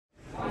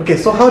Okay,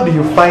 so how do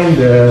you find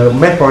the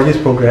Math Prodigies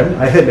program?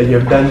 I heard that you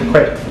have done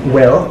quite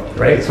well,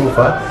 right, so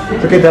far.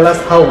 So can you tell us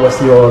how was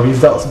your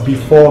results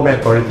before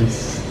Math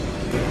Prodigies?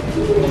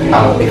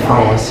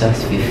 Before I was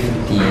just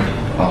 50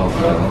 or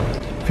below.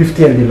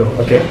 50 and below,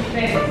 okay.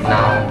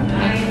 Now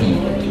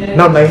 90.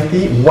 Now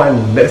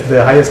 91, that's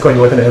the highest score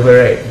you wanted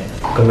ever, right?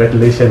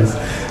 Congratulations.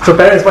 So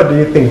parents, what do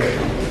you think?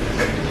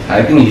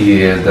 I think he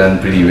has done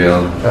pretty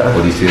well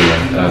for this year.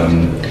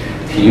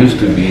 He used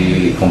to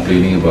be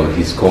complaining about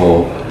his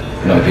score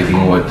not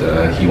getting what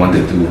he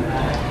wanted to,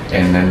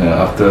 and then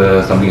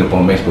after stumbling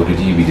upon Math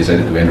Prodigy, we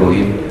decided to enroll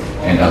him,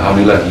 and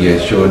Alhamdulillah he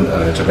has shown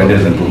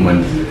tremendous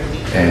improvement,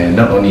 and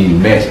not only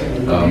in math,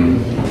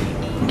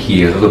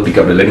 he has also picked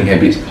up the learning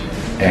habits,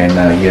 and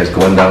he has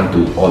gone down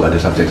to all other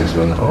subjects as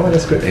well. Oh,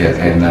 that's good. Yeah,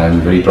 and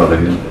I'm very proud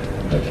of him.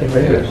 Okay,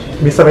 very good.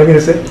 Mr. anything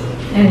to say?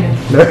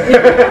 No.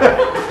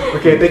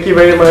 Okay, thank you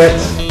very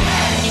much.